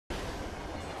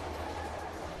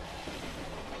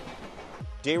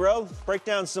D-Ro, break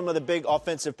down some of the big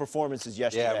offensive performances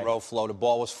yesterday. Yeah, Roflo, the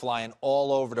ball was flying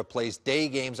all over the place. Day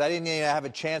games, I didn't even have a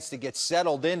chance to get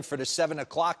settled in for the 7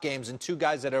 o'clock games, and two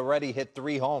guys that already hit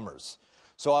 3 homers.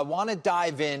 So I want to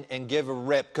dive in and give a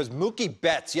rip, because Mookie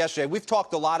Betts yesterday, we've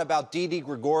talked a lot about Didi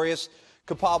Gregorius.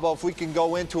 Capalbo, if we can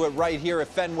go into it right here at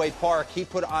Fenway Park, he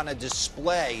put on a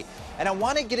display. And I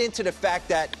want to get into the fact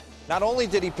that not only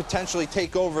did he potentially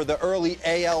take over the early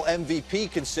AL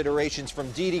MVP considerations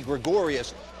from Didi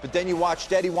Gregorius, but then you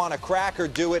watched Eddie Want a Cracker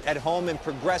do it at home in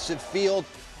Progressive Field.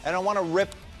 And I want to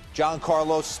rip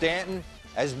Giancarlo Stanton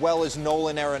as well as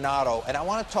Nolan Arenado. And I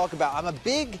want to talk about,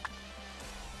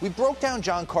 we broke down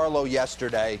Giancarlo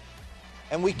yesterday,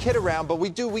 and we kid around, but we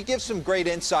give some great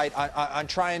insight on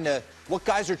trying to, what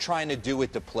guys are trying to do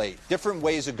at the plate, different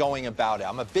ways of going about it.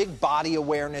 I'm a big body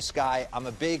awareness guy.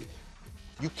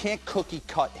 You can't cookie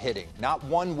cut hitting. Not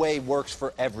one way works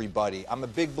for everybody. I'm a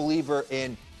big believer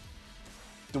in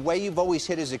the way you've always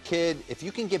hit as a kid. If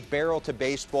you can get barrel to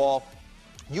baseball,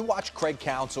 you watch Craig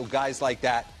Counsell, guys like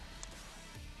that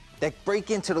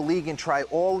break into the league and try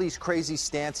all these crazy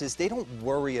stances. They don't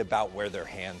worry about where their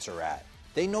hands are at.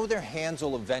 They know their hands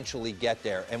will eventually get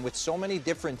there. And with so many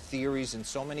different theories and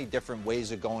so many different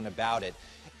ways of going about it,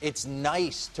 it's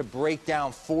nice to break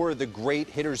down 4 of the great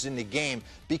hitters in the game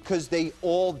because they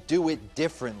all do it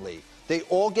differently. They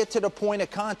all get to the point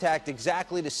of contact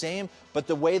exactly the same, but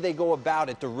the way they go about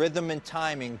it, the rhythm and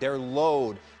timing, their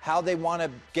load, how they want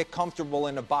to get comfortable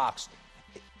in the box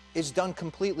is done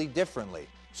completely differently.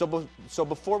 So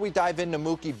before we dive into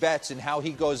Mookie Betts and how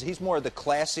he goes, he's more of the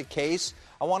classic case.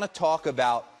 I want to talk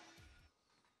about,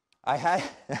 I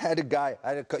had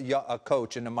a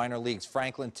coach in the minor leagues,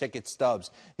 Franklin Ticket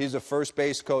Stubbs. He's a first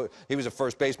base coach. He was a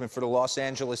first baseman for the Los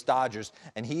Angeles Dodgers,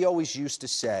 and he always used to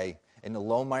say in the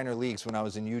low minor leagues when I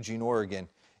was in Eugene, Oregon,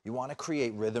 you want to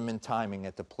create rhythm and timing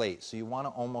at the plate, so you want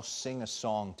to almost sing a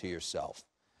song to yourself.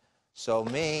 So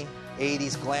me,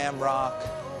 80s glam rock.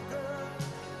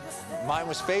 Mine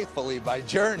was Faithfully by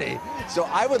Journey. So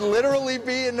I would literally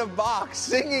be in the box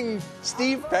singing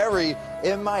Steve Perry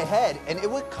in my head, and it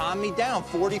would calm me down.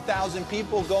 40,000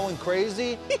 people going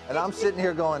crazy, and I'm sitting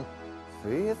here going,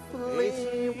 Faithfully.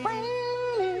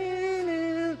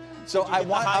 So I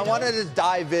wanted to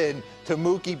dive in to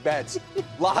Mookie Betts.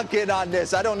 Lock in on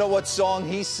this. I don't know what song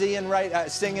he's singing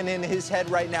in his head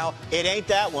right now. It ain't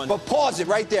that one. But pause it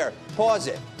right there. Pause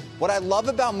it. What I love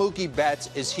about Mookie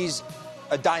Betts is he's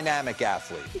a dynamic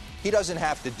athlete. He doesn't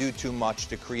have to do too much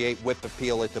to create whip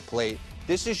appeal at the plate.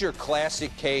 This is your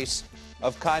classic case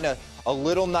of kind of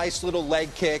a nice little leg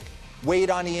kick, weight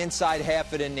on the inside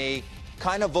half of the knee,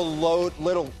 kind of a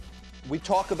little. We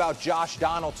talk about Josh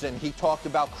Donaldson. He talked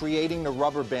about creating the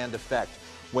rubber band effect.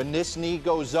 When this knee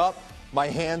goes up, my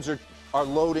hands are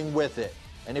loading with it.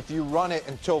 And if you run it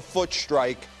until foot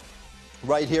strike,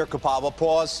 right here, Capalbo,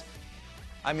 pause.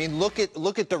 I mean, look at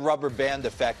the rubber band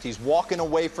effect. He's walking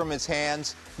away from his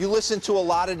hands. You listen to a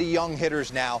lot of the young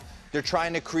hitters now. They're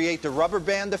trying to create the rubber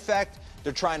band effect.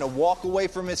 They're trying to walk away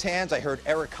from his hands. I heard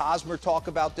Eric Hosmer talk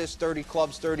about this, 30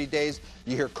 clubs, 30 days.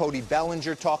 You hear Cody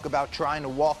Bellinger talk about trying to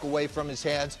walk away from his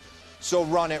hands. So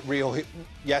run it real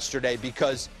yesterday,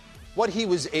 because what he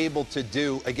was able to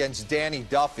do against Danny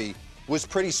Duffy was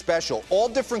pretty special. All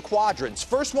different quadrants.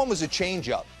 First one was a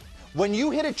changeup. When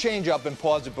you hit a changeup, and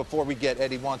pause it before we get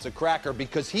Eddie Wants a Cracker,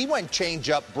 because he went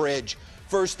changeup bridge,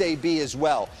 first AB as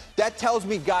well. That tells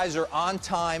me guys are on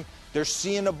time, they're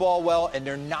seeing the ball well, and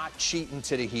they're not cheating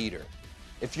to the heater.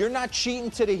 If you're not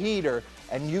cheating to the heater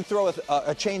and you throw a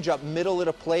changeup middle of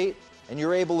the plate and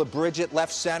you're able to bridge it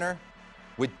left center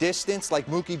with distance like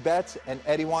Mookie Betts and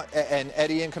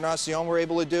Eddie Encarnacion were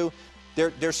able to do,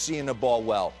 they're seeing the ball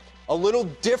well. A little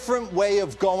different way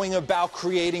of going about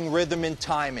creating rhythm and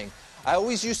timing. I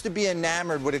always used to be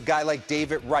enamored with a guy like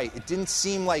David Wright. It didn't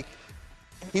seem like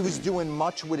he was doing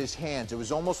much with his hands. It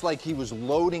was almost like he was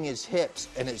loading his hips,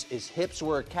 and his hips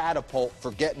were a catapult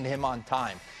for getting him on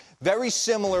time. Very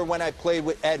similar when I played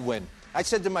with Edwin. I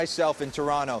said to myself in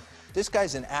Toronto, this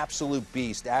guy's an absolute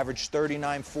beast. Averaged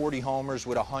 39, 40 homers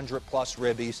with 100-plus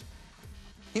ribbies.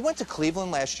 He went to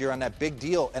Cleveland last year on that big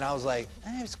deal, and I was like,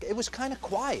 it was kind of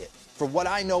quiet. For what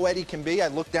I know Eddie can be, I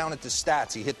looked down at the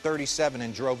stats. He hit 37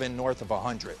 and drove in north of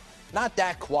 100. Not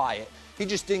that quiet. He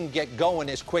just didn't get going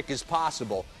as quick as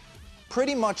possible.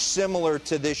 Pretty much similar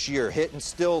to this year, hitting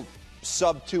still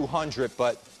sub 200,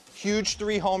 but huge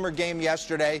 3-homer game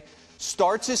yesterday.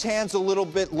 Starts his hands a little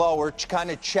bit lower,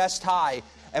 kind of chest high,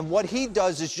 and what he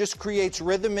does is just creates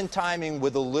rhythm and timing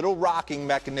with a little rocking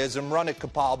mechanism. Run it,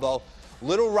 Capalbo.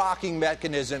 Little rocking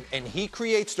mechanism, and he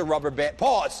creates the rubber band.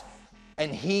 Pause.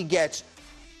 And he gets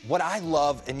what I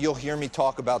love, and you'll hear me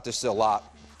talk about this a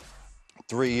lot.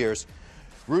 3 years.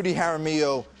 Rudy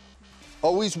Jaramillo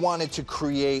always wanted to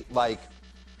create, like,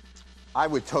 I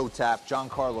would toe tap. John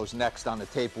Carlo's next on the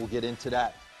tape. We'll get into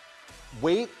that.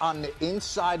 Weight on the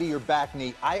inside of your back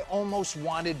knee. I almost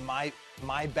wanted my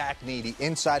back knee, the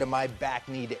inside of my back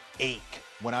knee, to ache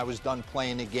when I was done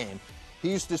playing the game.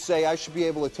 He used to say I should be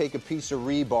able to take a piece of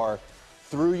rebar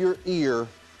through your ear,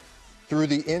 through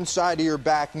the inside of your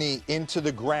back knee into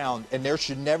the ground, and there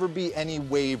should never be any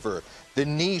waver. The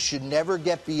knee should never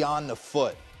get beyond the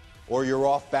foot or you're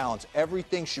off balance.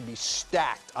 Everything should be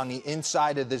stacked on the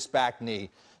inside of this back knee.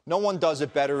 No one does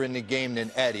it better in the game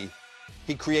than Eddie.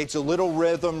 He creates a little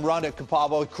rhythm, run at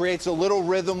Capalbo, creates a little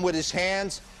rhythm with his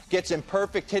hands, gets in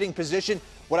perfect hitting position.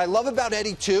 What I love about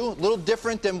Eddie, too, a little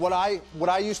different than what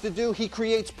I used to do, he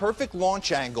creates perfect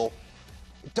launch angle.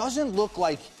 It doesn't look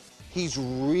like he's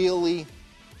really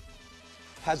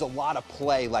has a lot of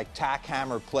play, like tack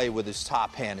hammer play with his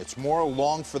top hand. It's more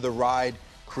along for the ride,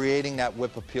 creating that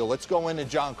whip appeal. Let's go into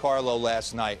John Carlo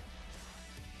last night.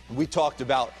 We talked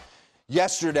about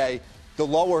yesterday the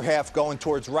lower half going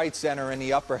towards right center and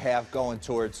the upper half going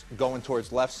towards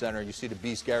left center. You see the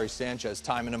beast Gary Sanchez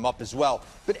timing him up as well.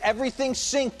 But everything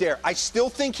synced there. I still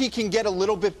think he can get a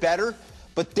little bit better,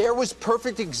 but there was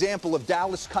perfect example of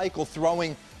Dallas Keuchel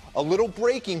throwing a little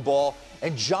breaking ball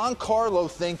and John Carlo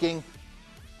thinking,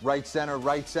 right center,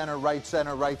 right center, right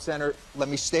center, right center. Let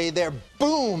me stay there.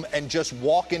 Boom! And just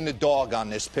walking the dog on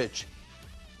this pitch.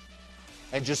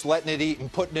 And just letting it eat and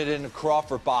putting it in the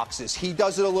Crawford boxes. He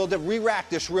does it a little bit. Re-rack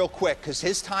this real quick because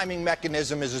his timing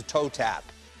mechanism is a toe tap.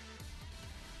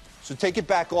 So take it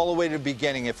back all the way to the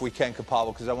beginning if we can,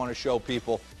 Capalbo, because I want to show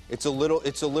people. It's a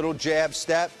little jab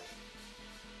step.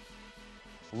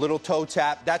 Little toe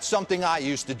tap. That's something I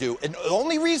used to do. And the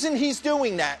only reason he's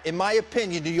doing that, in my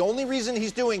opinion, the only reason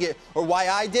he's doing it, or why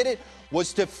I did it,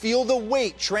 was to feel the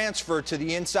weight transfer to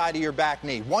the inside of your back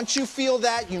knee. Once you feel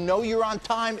that, you know you're on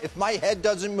time. If my head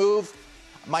doesn't move,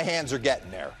 my hands are getting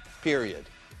there, period.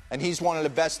 And he's one of the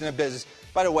best in the business.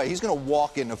 By the way, he's going to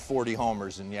walk into 40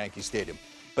 homers in Yankee Stadium.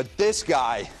 But this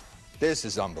guy, this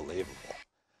is unbelievable.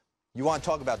 You want to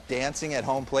talk about dancing at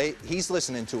home plate? He's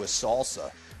listening to a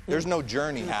salsa. There's no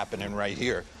journey happening right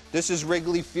here. This is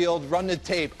Wrigley Field. Run the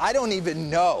tape. I don't even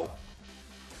know.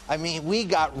 I mean, we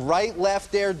got right,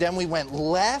 left there. Then we went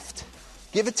left.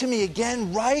 Give it to me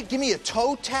again, right. Give me a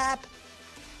toe tap.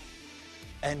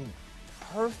 And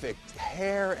perfect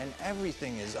hair and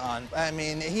everything is on. I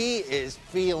mean, he is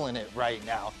feeling it right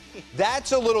now.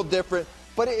 That's a little different.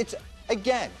 But it's,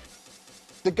 again,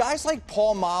 the guys like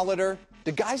Paul Molitor,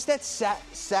 the guys that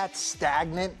sat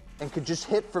stagnant and could just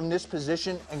hit from this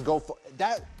position and go for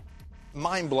that,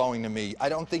 mind-blowing to me. I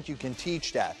don't think you can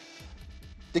teach that.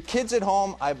 The kids at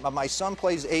home, my son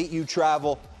plays 8U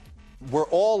travel. We're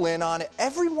all in on it.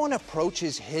 Everyone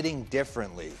approaches hitting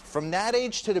differently. From that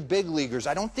age to the big leaguers,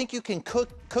 I don't think you can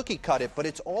cookie cut it, but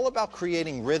it's all about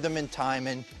creating rhythm and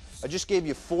timing. I just gave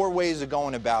you 4 ways of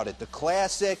going about it. The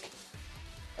classic,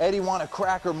 Eddie want a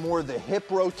cracker, more the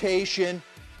hip rotation.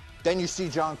 Then you see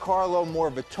John Carlo, more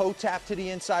of a toe tap to the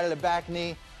inside of the back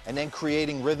knee, and then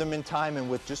creating rhythm and timing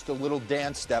with just a little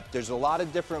dance step. There's a lot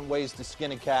of different ways to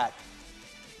skin a cat.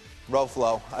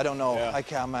 Roflo, I don't know.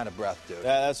 Yeah. I'm out of breath, dude.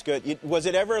 Yeah, that's good. Was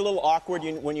it ever a little awkward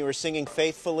when you were singing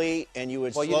Faithfully and you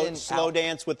would slow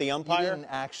dance with the umpire? You didn't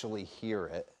actually hear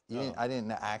it. I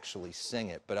didn't actually sing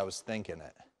it, but I was thinking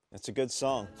it. That's a good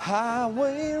song.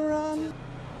 Highway run.